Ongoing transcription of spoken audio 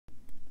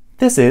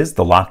This is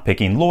the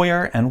Lockpicking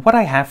Lawyer, and what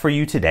I have for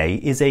you today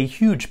is a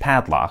huge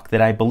padlock that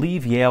I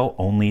believe Yale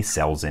only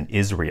sells in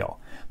Israel,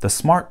 the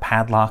Smart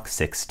Padlock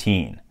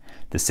 16.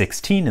 The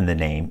 16 in the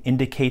name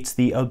indicates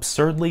the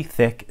absurdly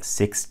thick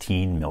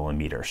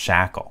 16mm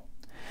shackle.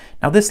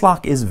 Now this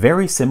lock is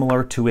very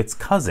similar to its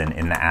cousin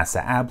in the Assa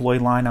Abloy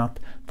lineup,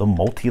 the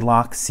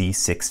Multi-Lock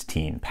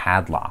C16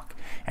 padlock.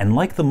 And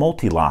like the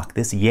Multi-Lock,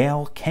 this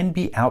Yale can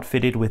be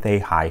outfitted with a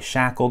high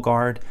shackle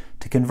guard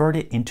to convert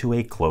it into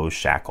a closed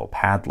shackle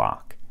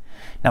padlock.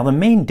 Now the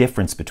main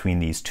difference between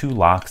these two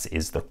locks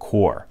is the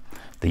core.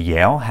 The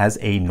Yale has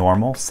a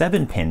normal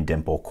 7-pin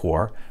dimple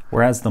core,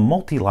 whereas the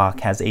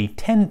Multi-Lock has a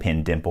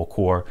 10-pin dimple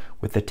core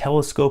with the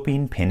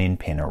telescoping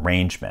pin-in-pin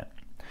arrangement.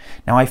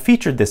 Now I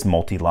featured this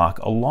Multi-Lock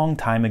a long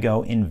time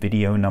ago in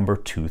video number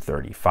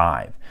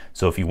 235,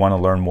 so if you want to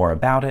learn more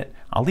about it,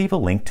 I'll leave a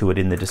link to it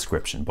in the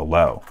description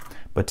below.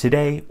 But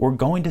today we're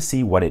going to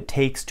see what it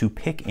takes to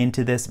pick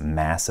into this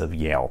massive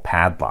Yale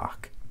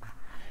padlock.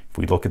 If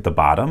we look at the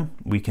bottom,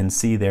 we can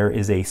see there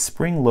is a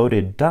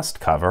spring-loaded dust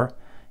cover,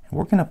 and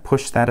we're going to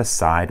push that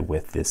aside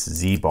with this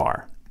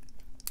Z-bar.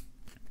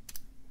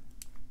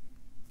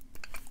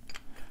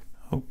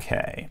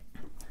 Okay.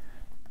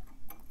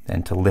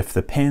 Then to lift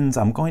the pins,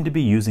 I'm going to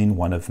be using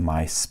one of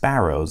my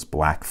Sparrow's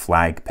black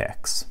flag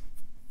picks.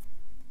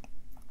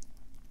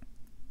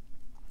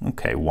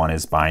 Okay, 1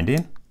 is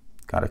binding.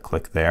 Got to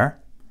click there.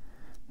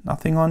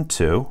 Nothing on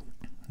 2,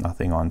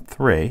 nothing on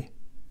 3.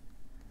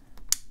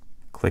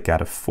 Click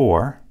out of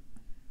 4.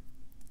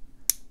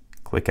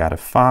 Click out of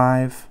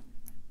 5.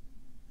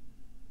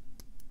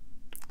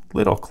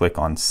 Little click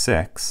on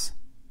 6.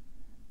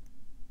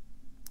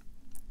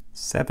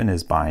 7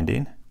 is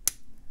binding.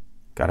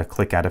 Got to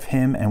click out of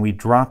him, and we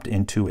dropped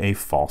into a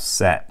false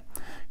set.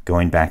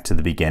 Going back to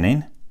the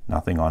beginning,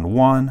 nothing on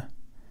 1.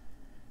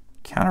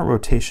 Counter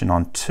rotation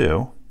on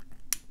 2.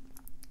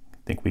 I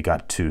think we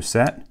got 2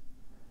 set.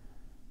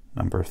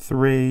 Number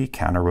 3,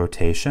 counter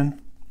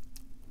rotation.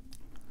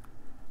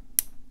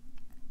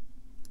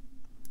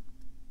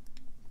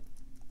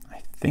 I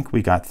think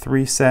we got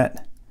 3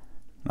 set.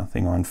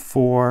 Nothing on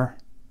 4.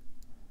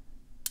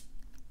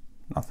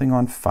 Nothing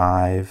on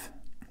 5,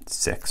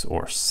 6,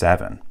 or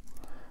 7.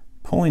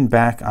 Pulling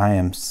back,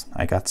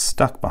 I got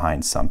stuck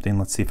behind something.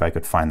 Let's see if I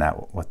could find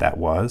what that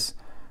was.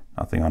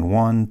 Nothing on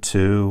 1,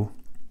 2.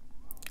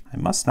 I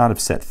must not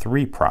have set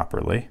 3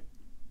 properly.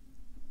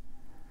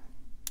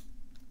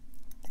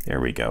 There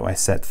we go. I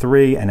set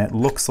 3, and it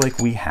looks like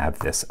we have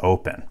this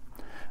open.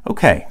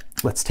 Okay,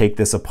 let's take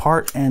this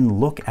apart and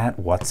look at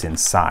what's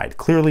inside.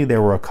 Clearly there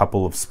were a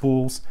couple of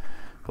spools,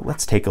 but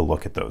let's take a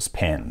look at those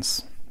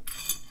pins.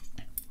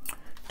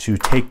 To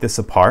take this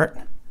apart,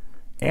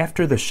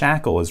 after the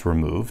shackle is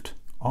removed,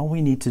 all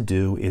we need to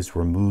do is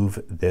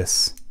remove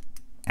this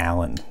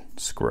Allen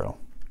screw.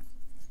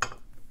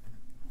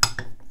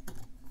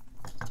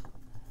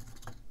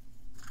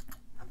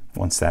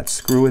 Once that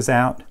screw is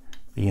out,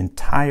 the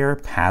entire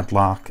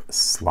padlock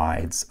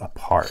slides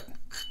apart.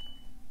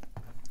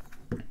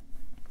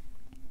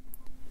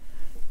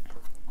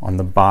 On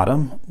the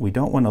bottom, we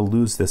don't want to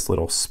lose this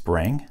little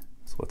spring,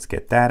 so let's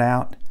get that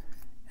out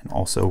and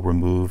also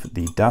remove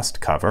the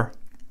dust cover.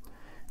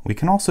 We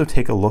can also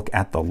take a look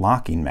at the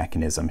locking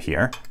mechanism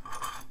here.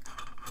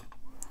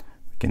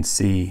 We can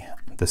see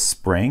the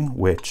spring,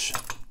 which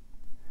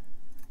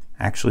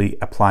actually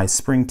applies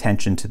spring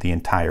tension to the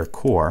entire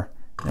core.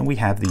 And we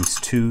have these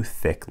 2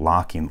 thick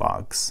locking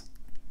lugs.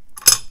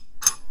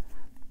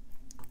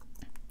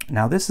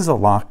 Now this is a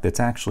lock that's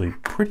actually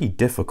pretty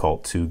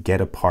difficult to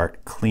get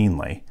apart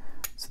cleanly.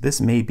 So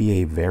this may be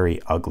a very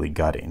ugly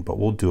gutting, but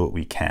we'll do what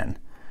we can.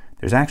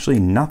 There's actually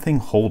nothing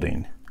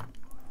holding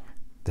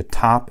the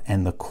top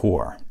and the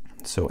core.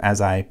 So as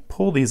I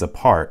pull these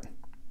apart,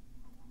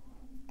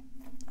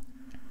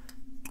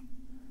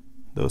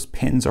 those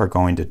pins are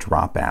going to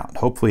drop out.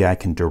 Hopefully I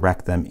can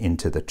direct them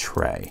into the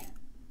tray.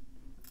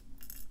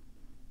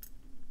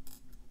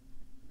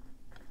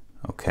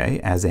 Okay,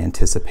 as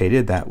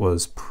anticipated, that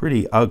was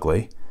pretty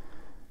ugly,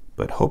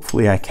 but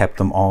hopefully I kept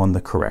them all in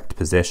the correct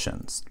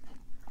positions.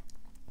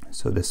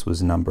 So this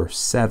was number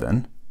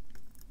 7.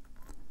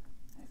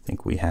 I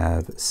think we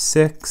have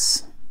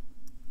 6,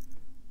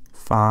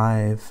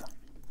 5,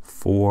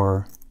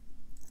 4,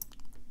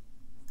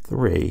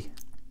 3,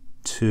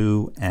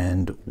 2,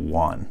 and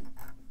 1.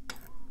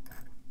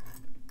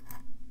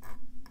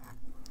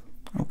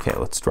 Okay,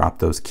 let's drop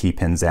those key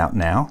pins out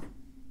now.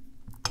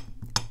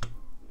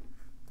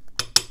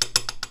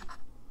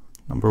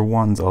 Number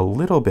 1's a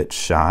little bit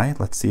shy.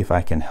 Let's see if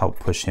I can help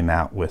push him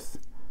out with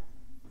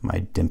my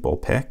dimple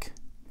pick.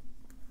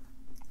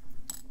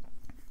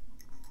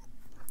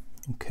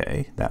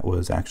 Okay, that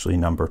was actually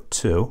number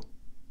 2.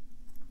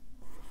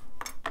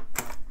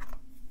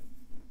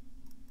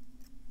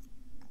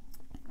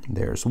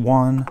 There's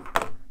 1.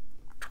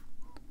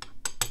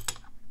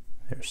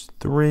 There's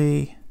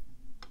 3,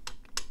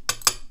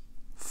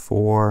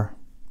 4,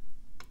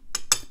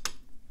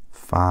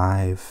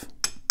 5,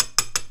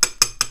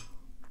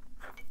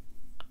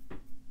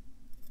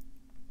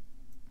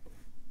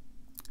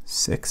 6,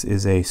 6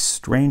 is a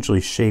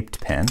strangely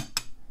shaped pin.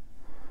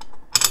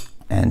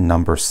 And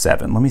number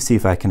 7. Let me see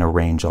if I can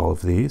arrange all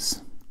of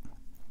these.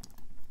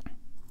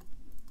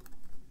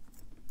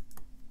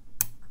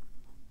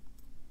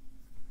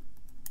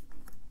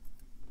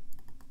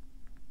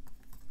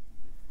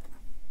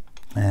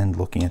 And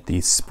looking at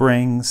these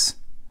springs,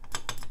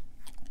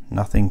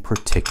 nothing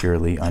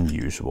particularly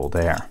unusual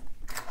there.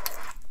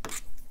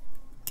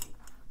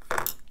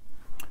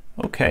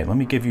 Okay, let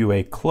me give you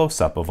a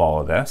close-up of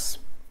all of this.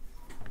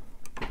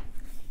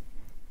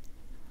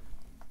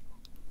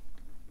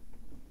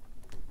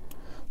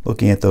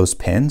 Looking at those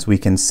pins, we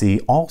can see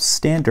all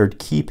standard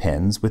key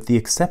pins with the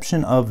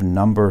exception of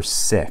number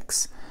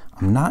 6.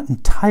 I'm not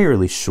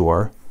entirely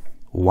sure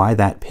why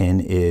that pin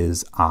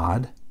is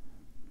odd,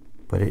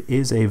 but it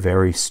is a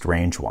very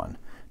strange one.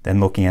 Then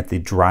looking at the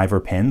driver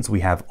pins, we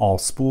have all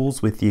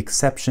spools with the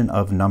exception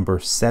of number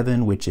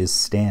 7, which is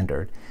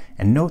standard.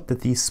 And note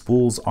that these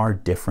spools are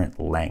different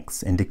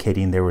lengths,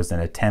 indicating there was an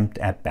attempt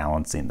at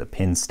balancing the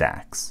pin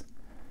stacks.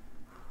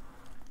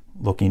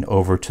 Looking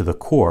over to the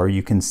core,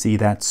 you can see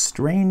that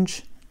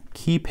strange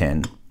key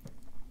pin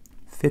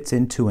fits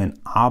into an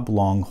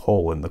oblong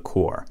hole in the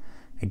core.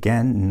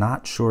 Again,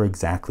 not sure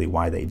exactly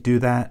why they do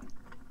that.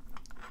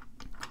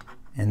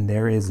 And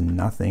there is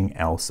nothing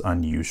else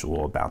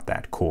unusual about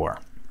that core.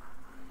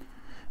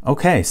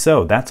 Okay,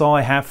 so that's all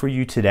I have for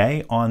you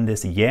today on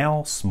this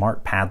Yale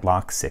Smart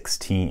Padlock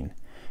 16.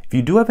 If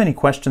you do have any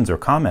questions or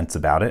comments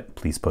about it,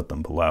 please put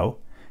them below.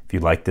 If you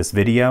like this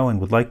video and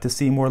would like to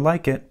see more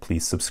like it,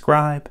 please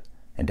subscribe.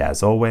 And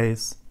as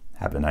always,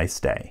 have a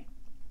nice day.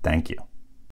 Thank you.